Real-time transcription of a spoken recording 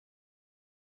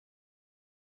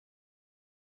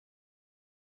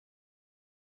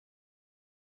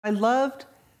I loved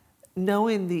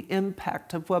knowing the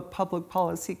impact of what public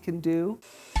policy can do.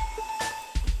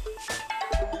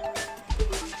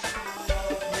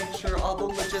 Make sure all the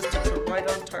logistics are right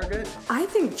on target. I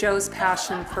think Jo's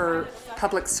passion for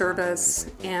public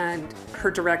service and her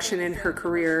direction in her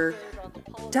career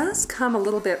does come a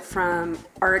little bit from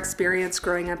our experience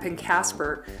growing up in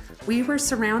Casper. We were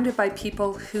surrounded by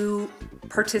people who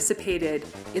participated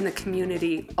in the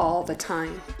community all the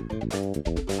time.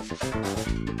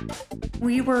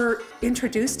 We were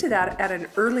introduced to that at an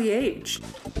early age.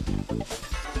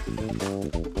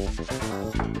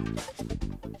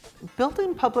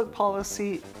 Building public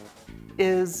policy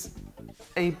is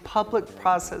a public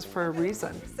process for a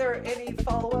reason. Is there any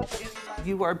follow-up?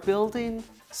 You are building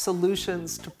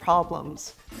solutions to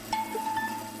problems.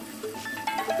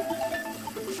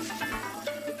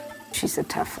 She's a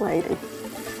tough lady.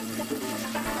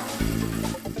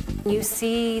 You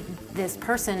see this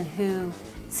person who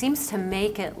seems to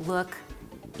make it look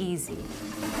easy.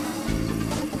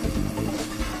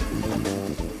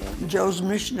 Jo's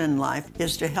mission in life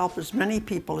is to help as many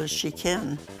people as she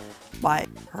can by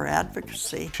her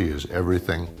advocacy. She is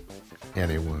everything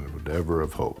anyone would ever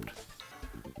have hoped.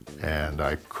 And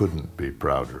I couldn't be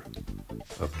prouder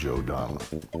of Jo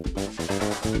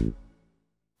Donlin.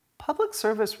 Public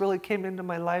service really came into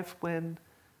my life when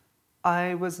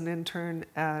I was an intern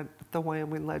at the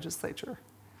Wyoming legislature.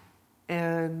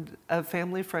 And a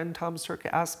family friend, Tom Sturka,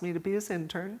 asked me to be his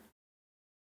intern.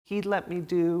 He let me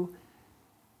do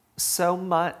so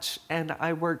much, and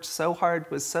I worked so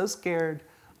hard, was so scared,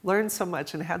 learned so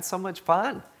much, and had so much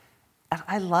fun. And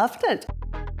I loved it.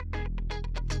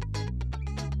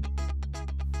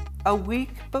 A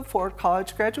week before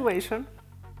college graduation,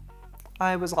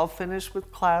 I was all finished with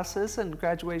classes, and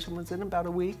graduation was in about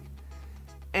a week.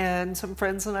 And some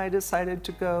friends and I decided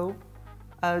to go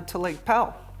to Lake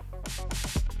Powell.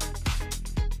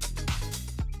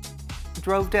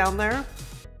 Drove down there.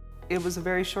 It was a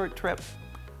very short trip.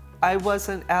 I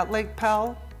wasn't at Lake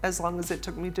Powell as long as it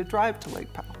took me to drive to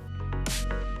Lake Powell.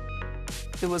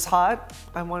 It was hot.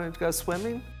 I wanted to go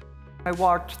swimming. I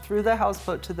walked through the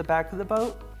houseboat to the back of the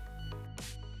boat,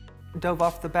 dove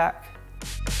off the back.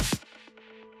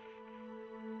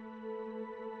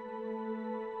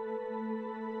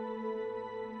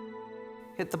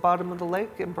 Hit the bottom of the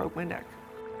lake and broke my neck.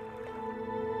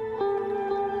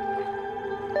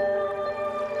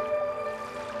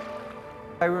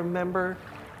 I remember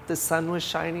the sun was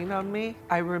shining on me.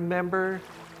 I remember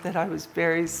that I was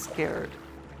very scared.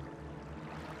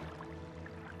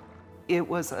 It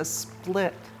was a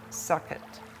split second.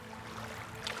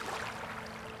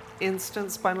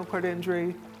 Instant spinal cord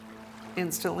injury,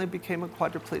 instantly became a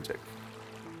quadriplegic.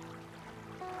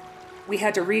 We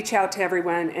had to reach out to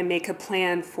everyone and make a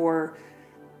plan for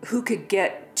who could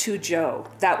get to Jo.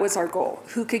 That was our goal.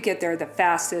 Who could get there the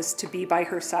fastest to be by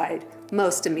her side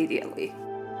most immediately.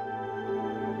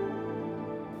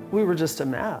 We were just a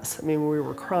mess. I mean, we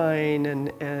were crying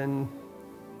and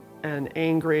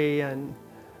angry and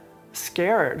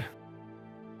scared.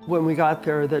 When we got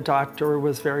there, the doctor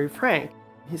was very frank.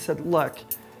 He said, look,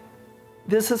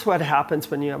 this is what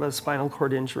happens when you have a spinal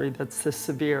cord injury that's this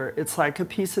severe. It's like a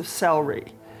piece of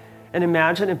celery. And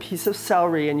imagine a piece of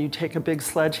celery and you take a big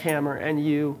sledgehammer and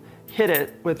you hit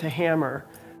it with a hammer.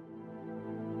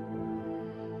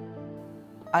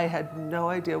 I had no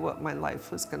idea what my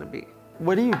life was going to be.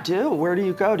 What do you do? Where do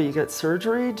you go? Do you get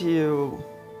surgery?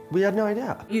 We had no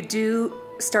idea. You do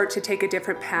start to take a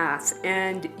different path,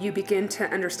 and you begin to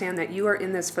understand that you are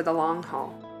in this for the long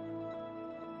haul.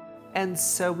 And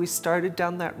so we started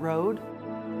down that road.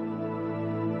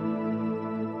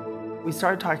 We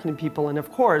started talking to people, and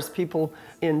of course, people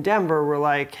in Denver were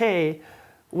like, hey,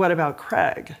 what about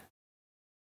Craig?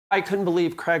 I couldn't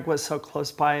believe Craig was so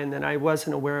close by, and then I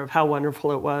wasn't aware of how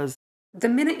wonderful it was. The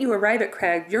minute you arrive at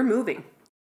Craig, you're moving.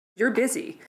 You're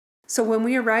busy. So when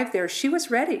we arrived there, she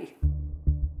was ready.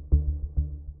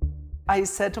 I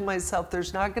said to myself,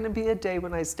 there's not going to be a day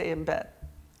when I stay in bed.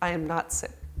 I am not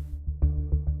sick.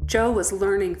 Jo was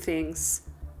learning things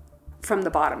from the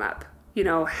bottom up. You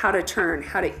know, how to turn,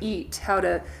 how to eat, how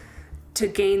to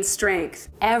gain strength.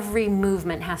 Every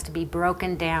movement has to be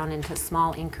broken down into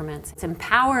small increments. It's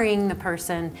empowering the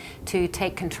person to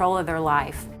take control of their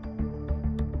life.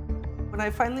 When I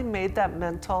finally made that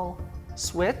mental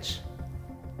switch,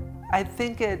 I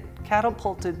think it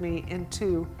catapulted me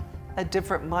into a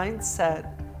different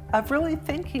mindset of really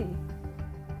thinking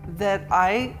that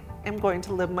I am going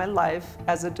to live my life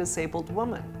as a disabled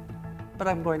woman, but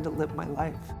I'm going to live my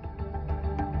life.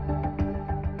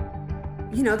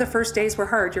 You know, the first days were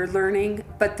hard, you're learning,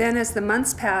 but then as the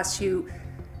months passed,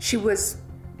 she was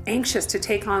anxious to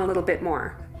take on a little bit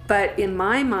more. But in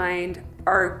my mind,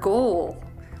 our goal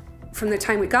from the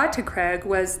time we got to Craig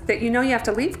was that you have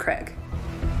to leave Craig.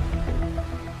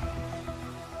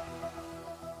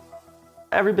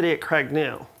 Everybody at Craig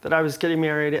knew that I was getting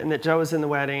married and that Joe was in the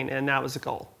wedding, and that was a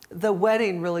goal. The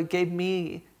wedding really gave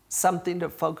me something to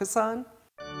focus on.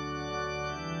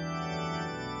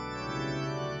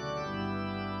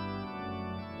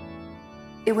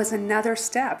 It was another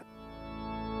step.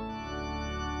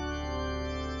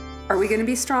 Are we going to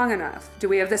be strong enough? Do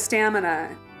we have the stamina?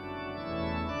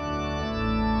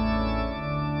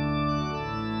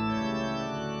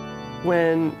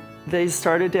 When they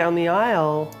started down the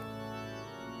aisle,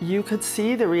 you could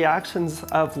see the reactions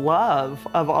of love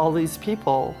of all these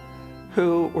people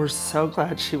who were so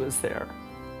glad she was there.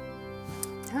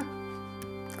 Yeah,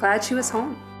 glad she was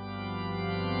home.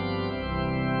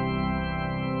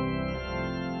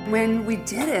 When we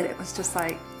did it, it was just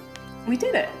like, we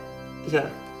did it. Yeah.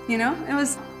 It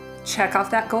was check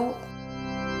off that goal.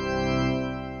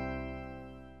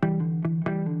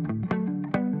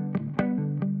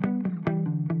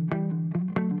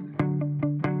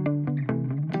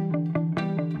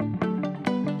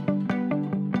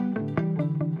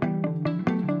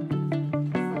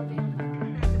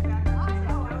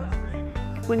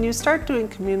 When you start doing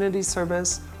community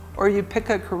service or you pick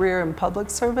a career in public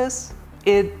service,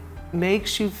 it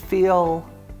makes you feel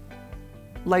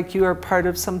like you are part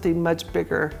of something much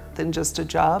bigger than just a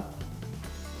job.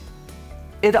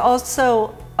 It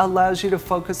also allows you to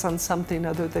focus on something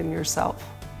other than yourself.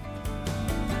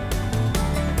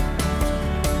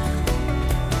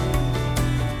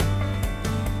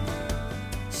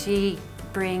 She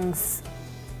brings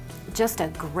just a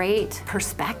great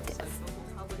perspective.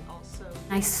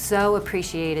 I so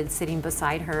appreciated sitting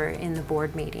beside her in the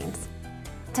board meetings.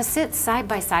 To sit side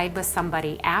by side with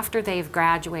somebody after they've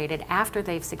graduated, after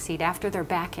they've succeeded, after they're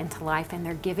back into life and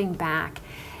they're giving back,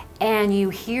 and you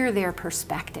hear their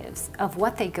perspectives of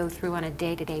what they go through on a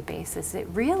day-to-day basis, it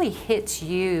really hits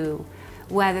you,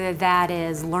 whether that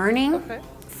is learning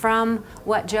from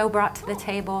what Joe brought to the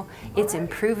table, it's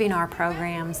improving our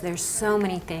programs. There's so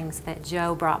many things that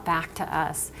Joe brought back to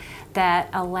us that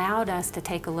allowed us to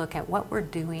take a look at what we're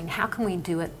doing, how can we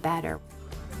do it better.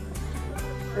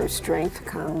 Her strength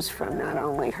comes from not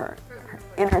only her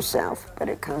in herself, but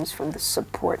it comes from the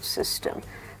support system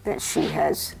that she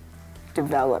has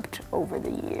developed over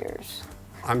the years.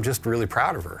 I'm just really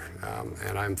proud of her,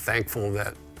 and I'm thankful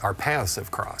that our paths have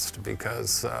crossed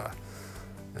because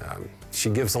she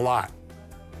gives a lot.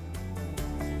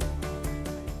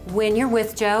 When you're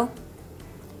with Joe,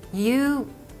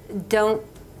 you don't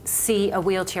see a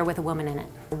wheelchair with a woman in it.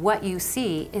 What you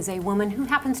see is a woman who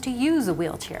happens to use a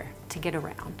wheelchair to get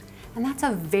around. And that's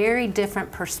a very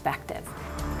different perspective.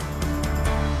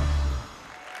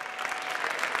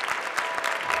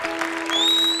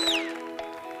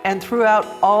 And throughout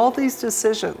all these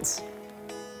decisions,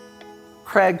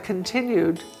 Craig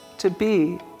continued to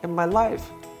be in my life.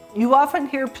 You often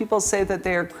hear people say that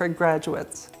they are Craig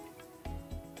graduates.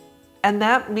 And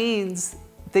that means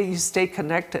that you stay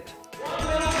connected.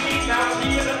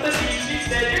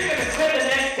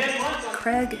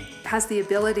 Craig has the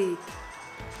ability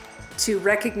to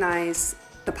recognize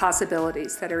the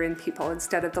possibilities that are in people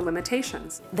instead of the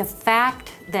limitations. The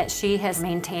fact that she has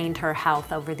maintained her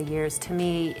health over the years, to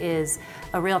me, is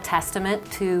a real testament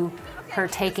to her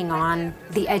taking on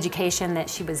the education that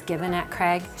she was given at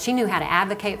Craig. She knew how to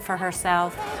advocate for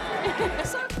herself.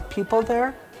 People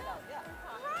there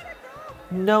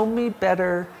know me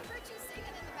better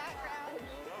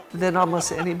than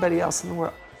almost anybody else in the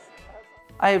world.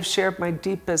 I have shared my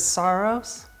deepest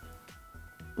sorrows,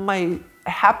 my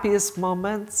happiest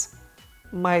moments,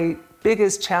 my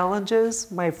biggest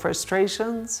challenges, my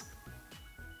frustrations,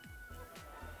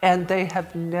 and they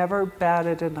have never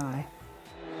batted an eye.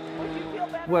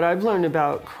 What I've learned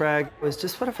about Craig was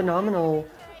just what a phenomenal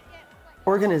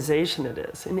organization it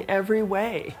is in every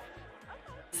way.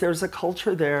 There's a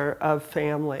culture there of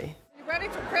family. You ready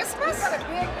for Christmas? You got a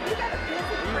big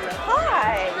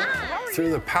Hi.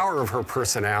 Through the power of her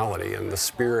personality and the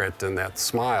spirit and that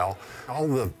smile, all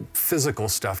the physical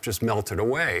stuff just melted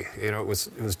away. You know, it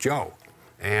was Joe.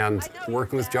 And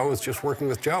working with Joe is just working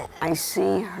with Joe. I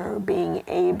see her being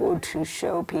able to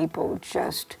show people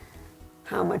just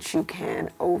how much you can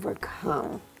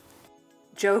overcome.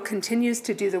 Joe continues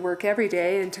to do the work every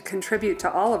day and to contribute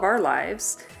to all of our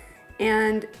lives.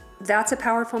 And that's a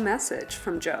powerful message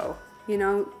from Joe. You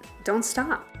know, don't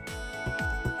stop.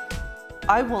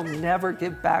 I will never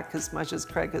give back as much as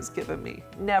Craig has given me,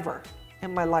 never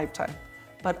in my lifetime.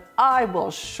 But I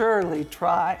will surely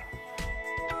try.